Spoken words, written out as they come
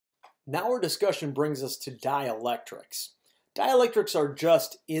Now our discussion brings us to dielectrics. Dielectrics are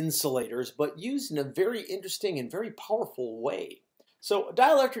just insulators, but used in a very interesting and very powerful way. So a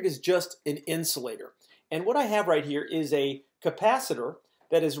dielectric is just an insulator. And what I have right here is a capacitor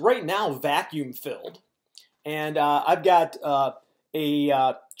that is right now vacuum filled. And I've got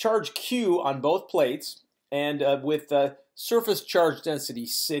a charge Q on both plates and with surface charge density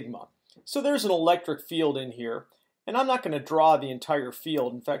sigma. So there's an electric field in here. And I'm not going to draw the entire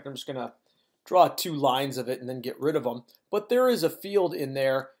field. In fact, I'm just going to draw 2 lines of it and then get rid of them. But there is a field in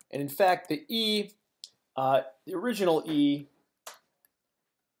there. And in fact, the E, the original E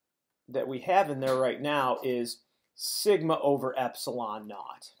that we have in there right now is sigma over epsilon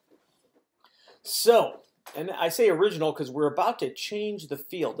naught. So, and I say original because we're about to change the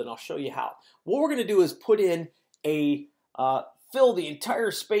field, and I'll show you how. What we're going to do is put in a, fill the entire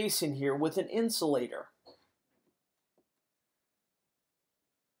space in here with an insulator.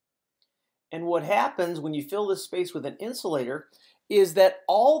 And what happens when you fill this space with an insulator is that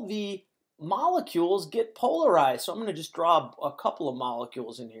all the molecules get polarized. So I'm going to just draw a couple of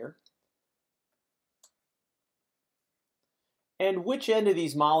molecules in here. And which end of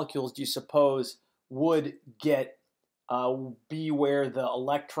these molecules do you suppose would get be where the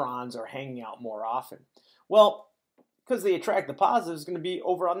electrons are hanging out more often? Well, because they attract the positive, it's going to be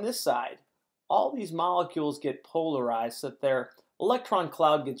over on this side. All these molecules get polarized so that their electron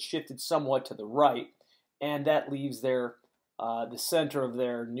cloud gets shifted somewhat to the right, and that leaves their the center of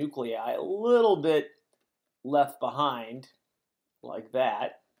their nuclei a little bit left behind, like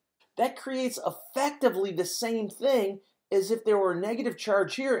that. That creates effectively the same thing as if there were a negative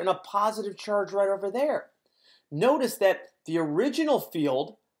charge here and a positive charge right over there. Notice that the original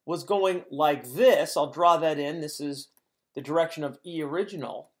field was going like this. I'll draw that in. This is the direction of E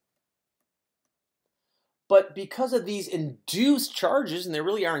original. But because of these induced charges, and they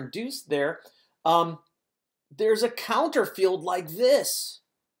really are induced there, there's a counter field like this.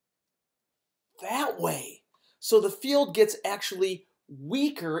 That way. So the field gets actually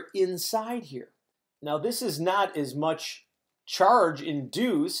weaker inside here. Now this is not as much charge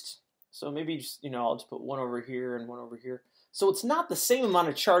induced. So maybe just, I'll just put one over here and one over here. So it's not the same amount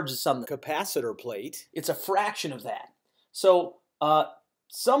of charge as on the capacitor plate. It's a fraction of that. So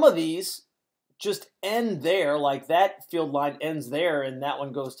some of these just end there, like that field line ends there and that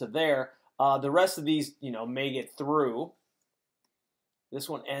one goes to there. The rest of these, may get through. This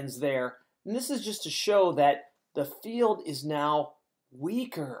one ends there. And this is just to show that the field is now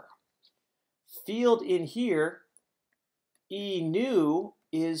weaker. Field in here, E nu,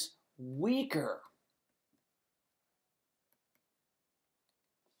 is weaker.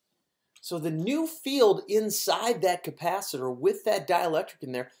 So the new field inside that capacitor with that dielectric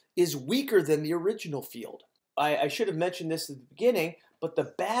in there is weaker than the original field. I should have mentioned this at the beginning, but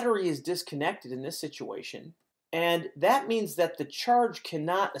the battery is disconnected in this situation, and that means that the charge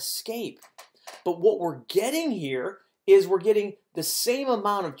cannot escape. But what we're getting here is we're getting the same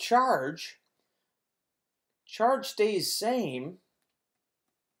amount of charge. Charge stays same,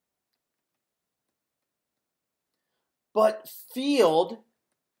 but field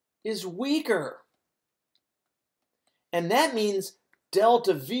is weaker. And that means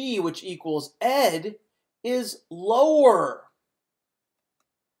delta V, which equals ed, is lower.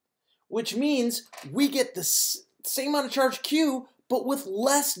 Which means we get the same amount of charge Q, but with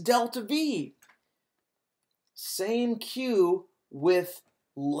less delta V. Same Q with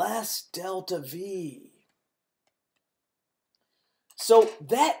less delta V. So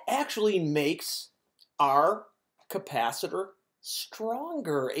that actually makes our capacitor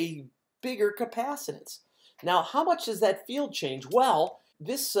stronger, a bigger capacitance. Now, how much does that field change? Well,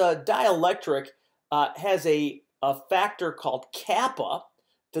 this dielectric has a factor called kappa,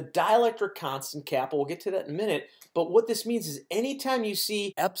 the dielectric constant kappa. We'll get to that in a minute. But what this means is anytime you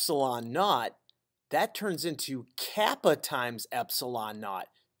see epsilon naught, that turns into kappa times epsilon naught,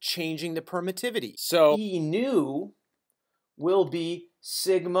 changing the permittivity. So E nu will be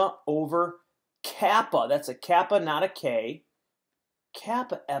sigma over kappa. That's a kappa, not a K.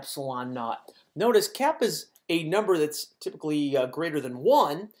 Kappa epsilon naught. Notice kappa is a number that's typically greater than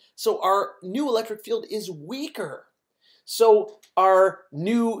 1, so our new electric field is weaker. So our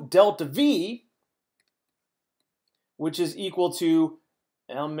new delta V, which is equal to,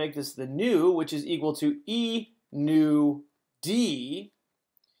 and I'll make this the new, which is equal to E nu D,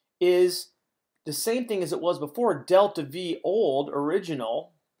 is the same thing as it was before, delta V old,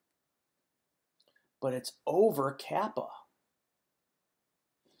 original, but it's over kappa.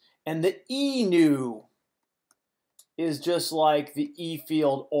 And the E nu is just like the E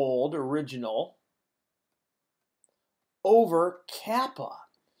field old, original, over kappa.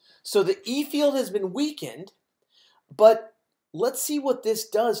 So the E field has been weakened, but let's see what this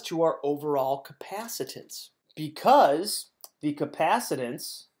does to our overall capacitance. Because the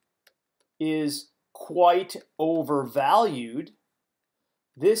capacitance is quite overvalued,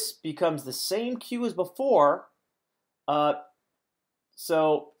 this becomes the same Q as before.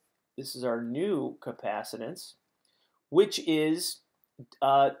 So this is our new capacitance, which is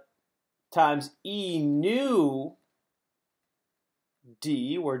times E new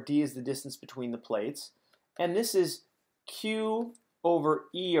D, where D is the distance between the plates. And this is Q over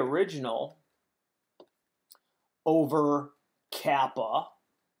E original over kappa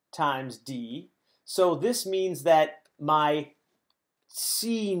times D. So this means that my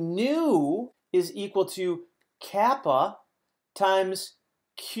C new is equal to kappa times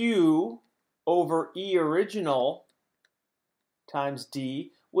Q over E original times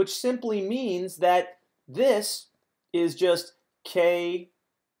D, which simply means that this is just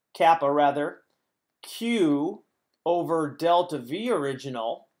kappa rather, Q over delta V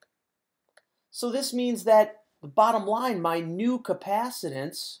original. So this means that the bottom line, my new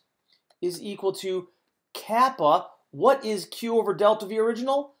capacitance is equal to kappa. What is Q over delta V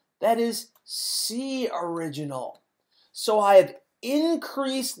original? That is C original. So I have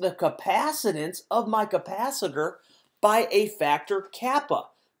increased the capacitance of my capacitor by a factor kappa.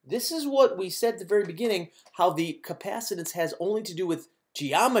 This is what we said at the very beginning, how the capacitance has only to do with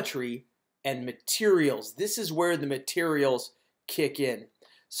geometry and materials. This is where the materials kick in.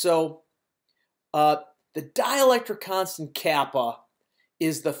 So the dielectric constant kappa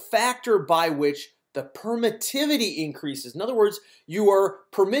is the factor by which the permittivity increases. In other words, you are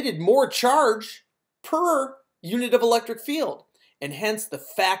permitted more charge per unit of electric field, and hence the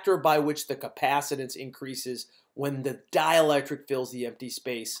factor by which the capacitance increases when the dielectric fills the empty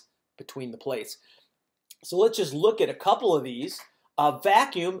space between the plates. So let's just look at a couple of these.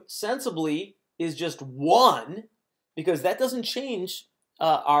 Vacuum, sensibly, is just 1, because that doesn't change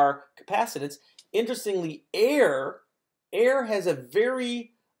our capacitance. Interestingly, air has a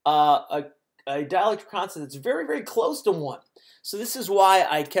very a dielectric constant that's very, very close to 1. So this is why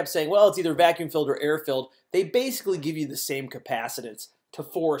I kept saying, well, it's either vacuum filled or air filled. They basically give you the same capacitance to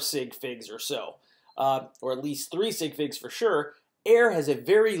 4 sig figs or so, or at least 3 sig figs for sure. Air has a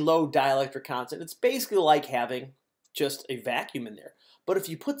very low dielectric constant. It's basically like having just a vacuum in there. But if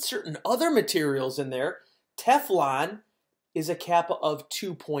you put certain other materials in there, Teflon is a kappa of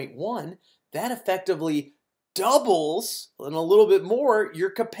 2.1. That effectively doubles, and a little bit more,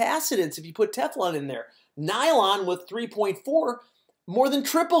 your capacitance if you put Teflon in there. Nylon with 3.4 more than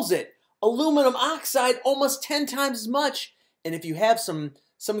triples it. Aluminum oxide almost 10 times as much. And if you have some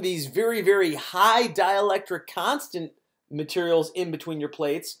of these very, very high dielectric constant materials in between your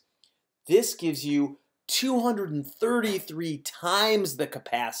plates, this gives you 233 times the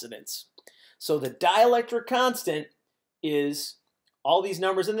capacitance. So the dielectric constant is all these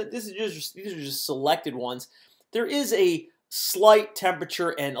numbers, and these are just selected ones. There is a slight temperature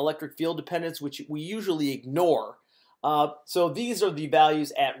and electric field dependence, which we usually ignore. So these are the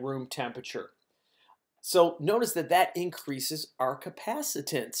values at room temperature. So notice that increases our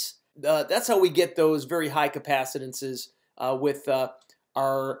capacitance. That's how we get those very high capacitances with all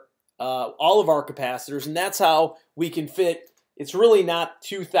of our capacitors, and that's how we can fit. It's really not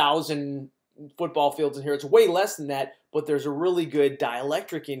 2,000 football fields in here. It's way less than that, but there's a really good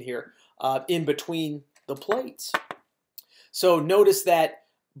dielectric in here in between the plates. So notice that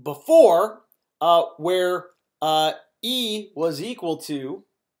before, where E was equal to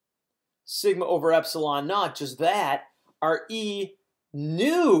sigma over epsilon naught, just that, our E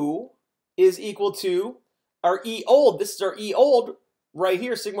new is equal to our E old. This is our E old right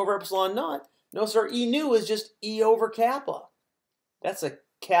here, sigma over epsilon naught. Notice our E new is just E over kappa. That's a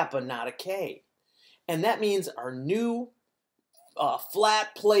kappa, not a K. And that means our new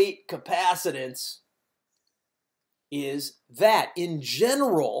flat plate capacitance is that. In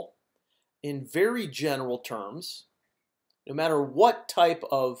general, in very general terms, no matter what type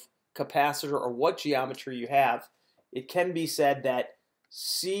of capacitor or what geometry you have, it can be said that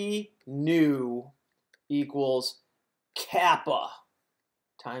C new equals kappa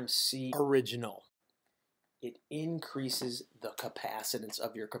times C original. It increases the capacitance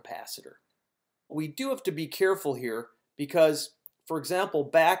of your capacitor. We do have to be careful here because, for example,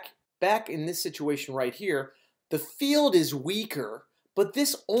 back in this situation right here, the field is weaker, but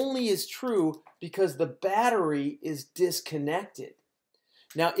this only is true because the battery is disconnected.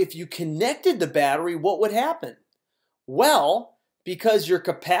 Now, if you connected the battery, what would happen? Well, because your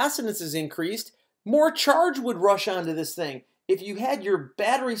capacitance is increased, more charge would rush onto this thing. If you had your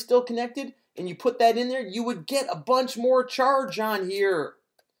battery still connected and you put that in there, you would get a bunch more charge on here.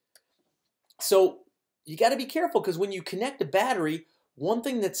 So you got to be careful because when you connect a battery, one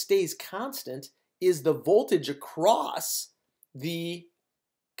thing that stays constant is the voltage across the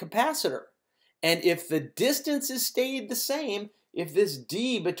capacitor. And if the distance has stayed the same, if this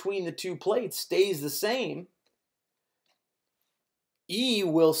D between the two plates stays the same, E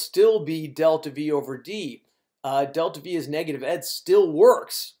will still be delta V over D. Delta V is negative. Ed still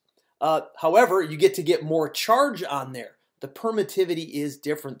works. However, you get more charge on there. The permittivity is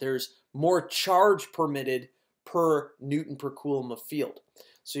different. There's more charge permitted per Newton per Coulomb of field.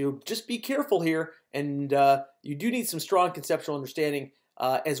 So you just be careful here, and you do need some strong conceptual understanding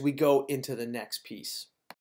as we go into the next piece.